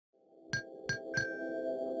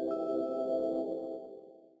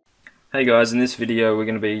Hey guys, in this video we're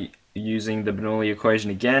going to be using the Bernoulli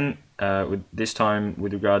equation again, this time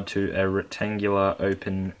with regard to a rectangular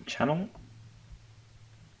open channel.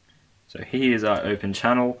 So here's our open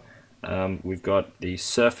channel. We've got the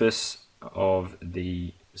surface of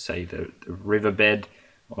the riverbed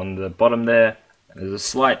on the bottom there. There's a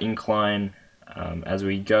slight incline as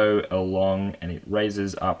we go along, and it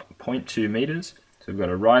raises up 0.2 meters. So we've got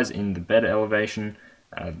a rise in the bed elevation.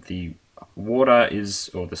 The water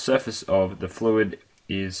or the surface of the fluid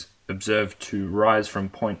is observed to rise from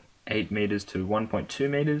 0.8 meters to 1.2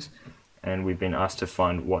 meters, and we've been asked to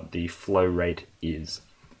find what the flow rate is.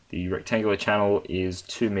 The rectangular channel is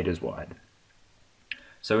 2 meters wide.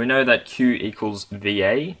 So we know that Q equals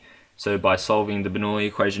VA, so by solving the Bernoulli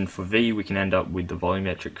equation for V, we can end up with the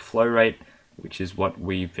volumetric flow rate, which is what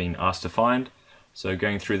we've been asked to find. So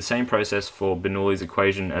going through the same process for Bernoulli's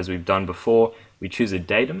equation as we've done before, we choose a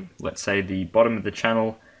datum. Let's say the bottom of the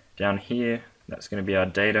channel down here, that's going to be our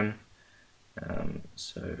datum.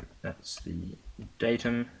 So that's the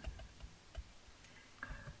datum.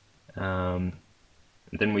 Then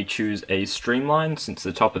we choose a streamline. Since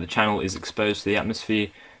the top of the channel is exposed to the atmosphere,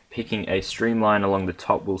 picking a streamline along the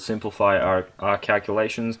top will simplify our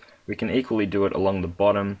calculations. We can equally do it along the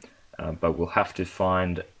bottom, but we'll have to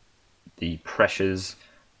find the pressures,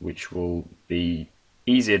 which will be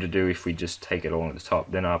easier to do if we just take it along the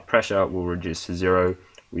top. Then our pressure will reduce to zero.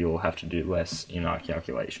 We will have to do less in our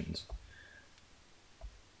calculations.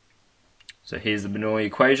 So here's the Bernoulli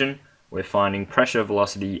equation. We're finding pressure,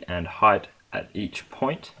 velocity, and height at each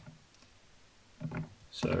point.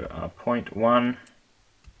 So our point 1,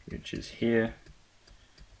 which is here,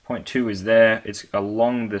 point 2 is there. It's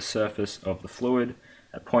along the surface of the fluid.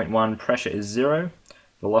 At point 1, pressure is 0,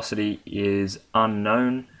 velocity is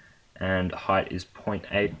unknown, and height is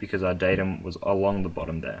 0.8 because our datum was along the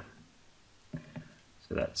bottom there.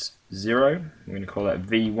 So that's 0. We're going to call that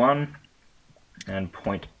V1 and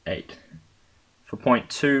 0.8. For point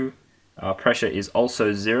 2, our pressure is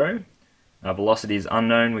also 0. Our velocity is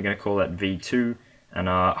unknown. We're going to call that V2, and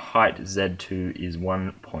our height Z2 is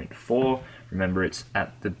 1.4. Remember, it's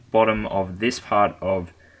at the bottom of this part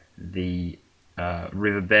of the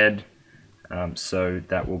riverbed, so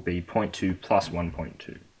that will be 0.2 plus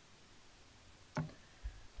 1.2.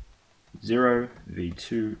 0,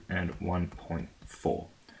 V2, and 1.4.